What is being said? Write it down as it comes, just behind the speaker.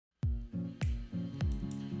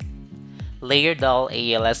Laerdal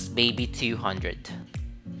ALS Baby 200.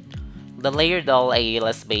 The Laerdal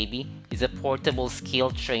ALS Baby is a portable skill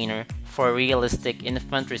trainer for realistic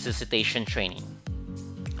infant resuscitation training.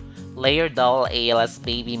 Laerdal ALS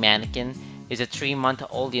Baby Manikin is a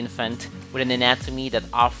 3-month-old infant with an anatomy that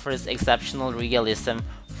offers exceptional realism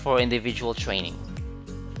for individual training.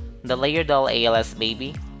 The Laerdal ALS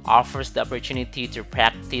Baby offers the opportunity to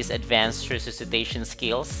practice advanced resuscitation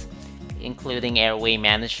skills, including airway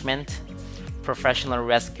management, professional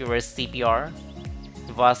rescuer CPR,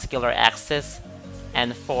 vascular access,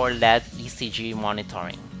 and 4-lead ECG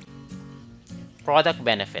monitoring. Product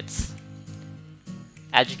benefits: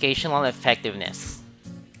 educational effectiveness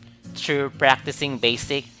through practicing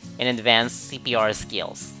basic and advanced CPR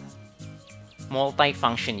skills.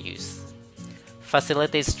 Multifunction use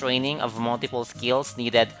facilitates training of multiple skills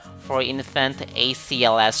needed for infant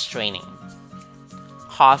ACLS training.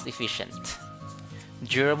 Cost efficient,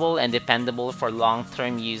 durable and dependable for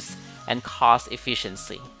long-term use and cost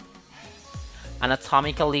efficiency.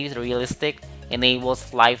 Anatomically realistic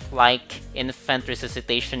enables lifelike infant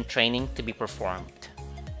resuscitation training to be performed.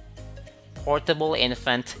 Portable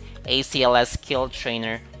infant ACLS skill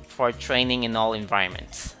trainer for training in all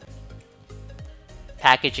environments.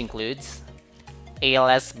 Package includes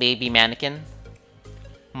ALS baby manikin,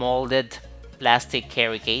 molded plastic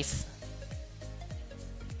carry case,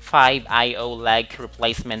 5 IO leg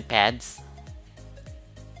replacement pads,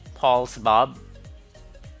 pulse bob,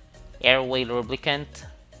 airway lubricant,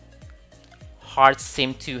 heart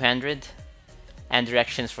sim 200, and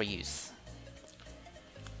directions for use.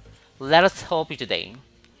 Let us help you today.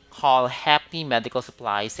 Call Happy Medical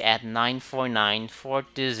Supplies at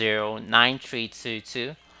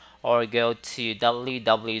 949-420-9322 or go to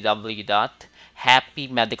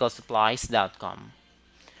www.happymedicalsupplies.com.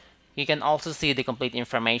 You can also see the complete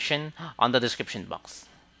information on the description box.